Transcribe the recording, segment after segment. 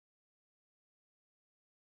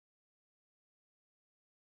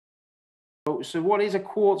Oh, so what is a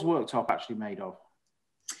quartz worktop actually made of?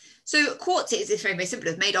 So quartz is very, very simple.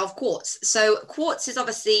 It's made of quartz. So quartz is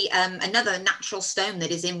obviously another natural stone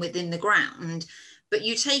that is within the ground, but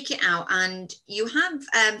you take it out and you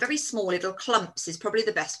have very small little clumps is probably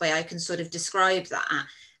the best way I can sort of describe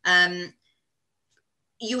that.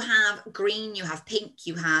 You have green, you have pink,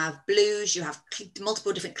 you have blues, you have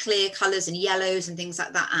multiple different clear colors and yellows and things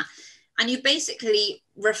like that. And you basically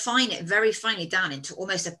refine it very finely down into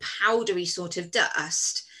almost a powdery sort of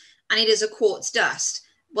dust. And it is a quartz dust.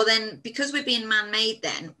 Well, then, because we're being man-made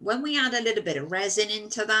then, when we add a little bit of resin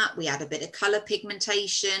into that, we add a bit of color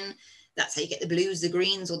pigmentation. That's how you get the blues, the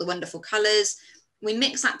greens, all the wonderful colors. We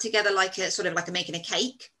mix that together like a sort of like making a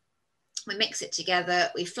cake. We mix it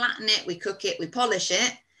together, we flatten it, we cook it, we polish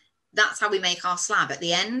it. That's how we make our slab at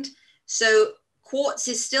the end. So quartz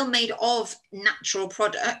is still made of natural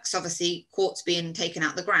products, obviously quartz being taken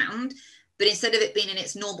out the ground, but instead of it being in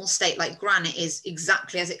its normal state, like granite is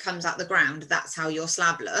exactly as it comes out the ground, that's how your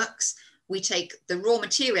slab looks. We take the raw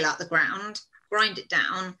material out the ground, grind it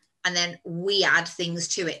down, and then we add things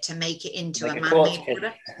to it to make it into a man-made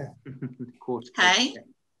product. Hey?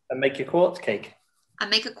 And make a quartz cake. And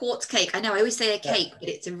make a quartz cake. I know I always say a cake, but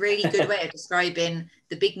it's a really good way of describing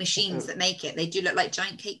the big machines that make it. They do look like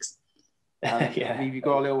giant cakes. Yeah. You've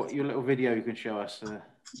got your little video you can show us.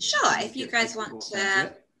 Sure, if you guys want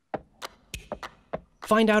to.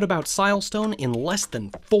 Find out about silestone in less than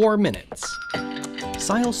 4 minutes.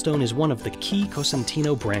 Silestone is one of the key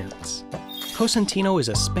Cosentino brands. Cosentino is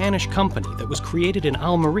a Spanish company that was created in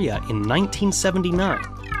Almeria in 1979.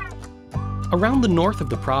 Around the north of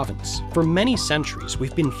the province, for many centuries,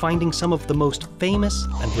 we've been finding some of the most famous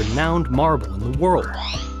and renowned marble in the world.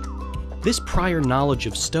 This prior knowledge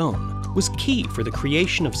of stone was key for the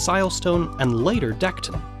creation of silestone and later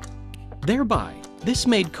decton. Thereby, this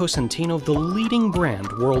made Cosentino the leading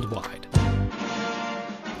brand worldwide.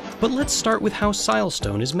 But let's start with how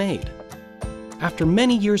silestone is made. After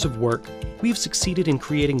many years of work, we've succeeded in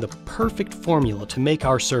creating the perfect formula to make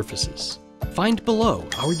our surfaces. Find below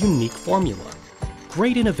our unique formula.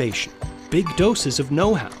 Great innovation, big doses of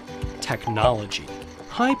know-how, technology,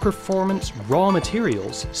 high-performance raw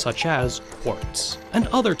materials such as quartz, and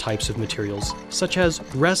other types of materials such as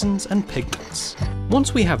resins and pigments.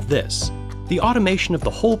 Once we have this, the automation of the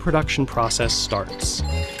whole production process starts.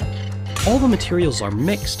 All the materials are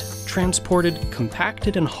mixed, transported,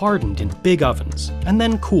 compacted, and hardened in big ovens, and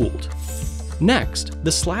then cooled. Next,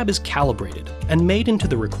 the slab is calibrated and made into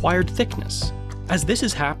the required thickness. As this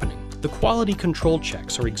is happening, the quality control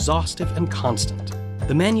checks are exhaustive and constant.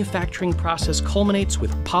 The manufacturing process culminates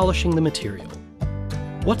with polishing the material.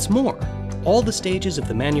 What's more, all the stages of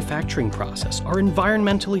the manufacturing process are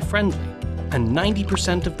environmentally friendly, and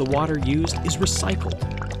 90% of the water used is recycled.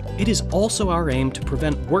 It is also our aim to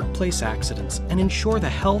prevent workplace accidents and ensure the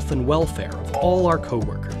health and welfare of all our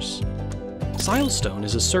co-workers. Silestone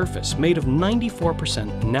is a surface made of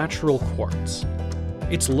 94% natural quartz.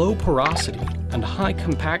 Its low porosity and high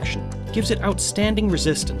compaction gives it outstanding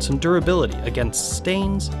resistance and durability against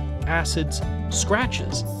stains, acids,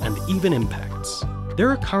 scratches, and even impacts. There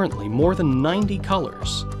are currently more than 90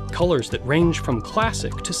 colors that range from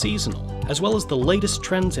classic to seasonal, as well as the latest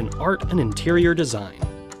trends in art and interior design.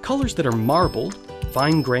 Colors that are marbled,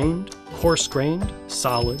 fine-grained, coarse-grained,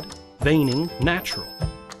 solid, veining, natural.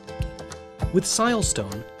 With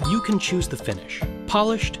silestone, you can choose the finish: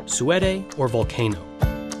 polished, suede, or volcano.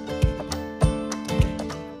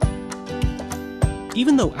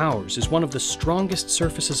 Even though ours is one of the strongest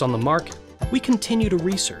surfaces on the market, we continue to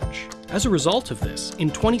research. As a result of this, in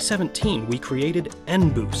 2017 we created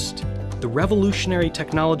N-Boost, the revolutionary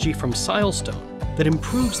technology from silestone that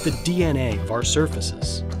improves the DNA of our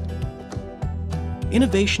surfaces.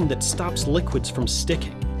 Innovation that stops liquids from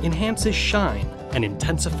sticking, enhances shine, and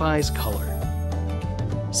intensifies color.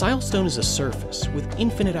 Silestone is a surface with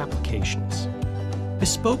infinite applications.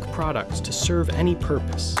 Bespoke products to serve any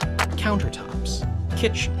purpose: countertops,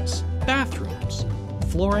 kitchens, bathrooms,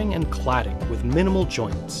 flooring, and cladding with minimal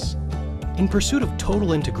joints. In pursuit of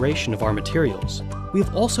total integration of our materials, we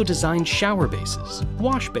have also designed shower bases,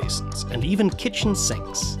 wash basins, and even kitchen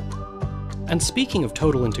sinks. And speaking of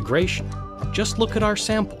total integration, just look at our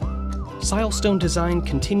sample. Silestone design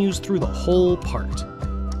continues through the whole part,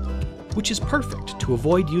 which is perfect to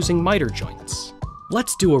avoid using miter joints.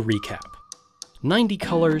 Let's do a recap. 90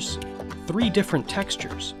 colors, 3 different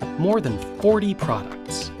textures, more than 40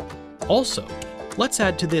 products. Also, let's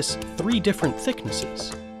add to this 3 different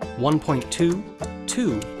thicknesses: 1.2,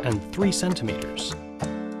 2, and 3 centimeters,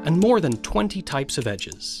 and more than 20 types of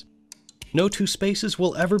edges. No two spaces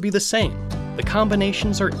will ever be the same. The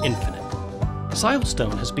combinations are infinite.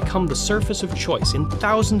 Silestone has become the surface of choice in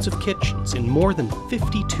thousands of kitchens in more than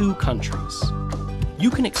 52 countries. You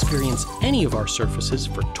can experience any of our surfaces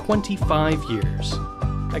for 25 years.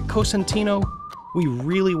 At Cosentino, we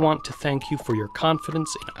really want to thank you for your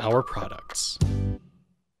confidence in our products.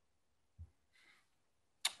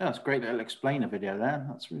 That's great little explainer video there.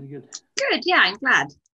 That's really good. Good, yeah, I'm glad.